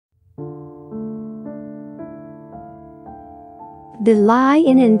The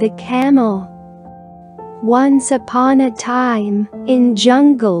Lion and the Camel. Once upon a time, in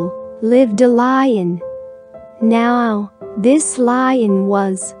jungle, lived a lion. Now, this lion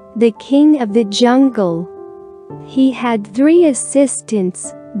was the king of the jungle. He had 3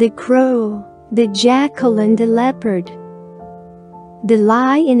 assistants, the crow, the jackal and the leopard. The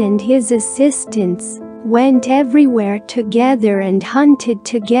lion and his assistants went everywhere together and hunted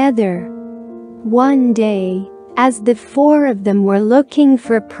together. One day, as the 4 of them were looking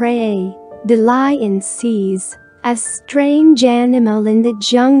for prey, the lion sees a strange animal in the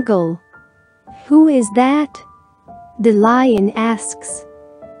jungle. "Who is that?" the lion asks.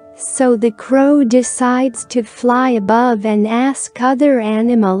 So the crow decides to fly above and ask other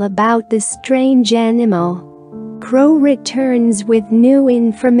animal about the strange animal. Crow returns with new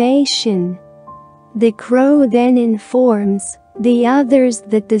information. The crow then informs the others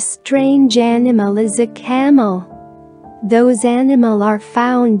that the strange animal is a camel. Those animals are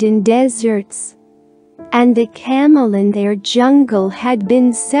found in deserts, and the camel in their jungle had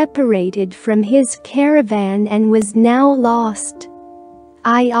been separated from his caravan and was now lost.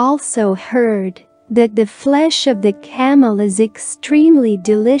 I also heard that the flesh of the camel is extremely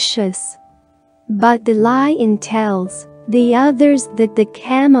delicious. But the lion tells the others that the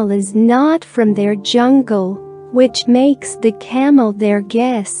camel is not from their jungle, which makes the camel their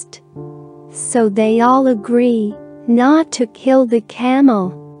guest. So they all agree not to kill the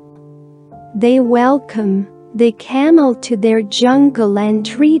camel. They welcome the camel to their jungle and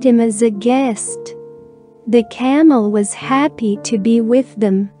treat him as a guest. The camel was happy to be with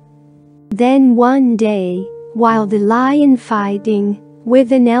them. Then one day, while the lion fighting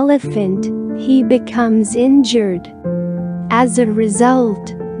with an elephant, he becomes injured. As a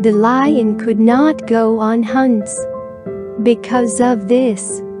result, the lion could not go on hunts. Because of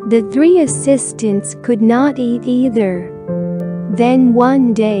this, the 3 assistants could not eat either. Then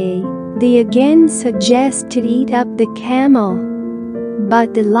one day, they again suggest to eat up the camel.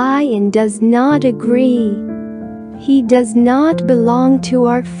 But the lion does not agree. "He does not belong to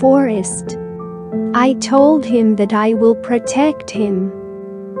our forest. I told him that I will protect him.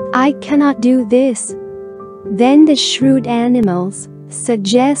 I cannot do this." Then the shrewd animals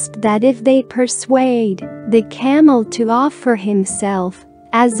suggest that if they persuade the camel to offer himself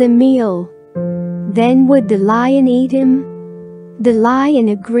as a meal, then would the lion eat him? The lion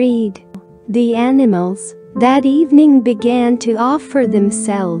agreed. The animals that evening began to offer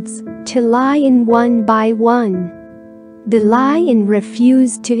themselves to lion one by one. The lion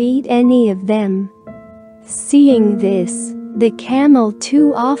refused to eat any of them. Seeing this, the camel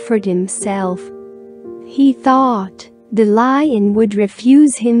too offered himself. He thought the lion would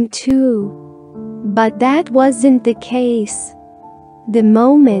refuse him too. But that wasn't the case. The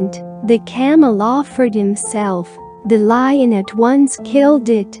moment the camel offered himself, the lion at once killed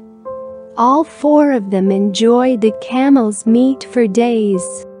it. All 4 of them enjoyed the camel's meat for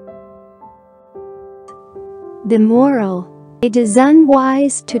days. The moral: it is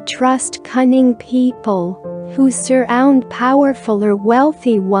unwise to trust cunning people who surround powerful or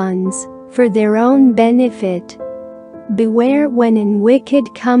wealthy ones for their own benefit. Beware when in wicked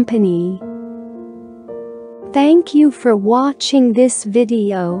company. Thank you for watching this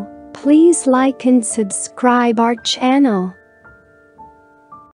video. Please like and subscribe our channel.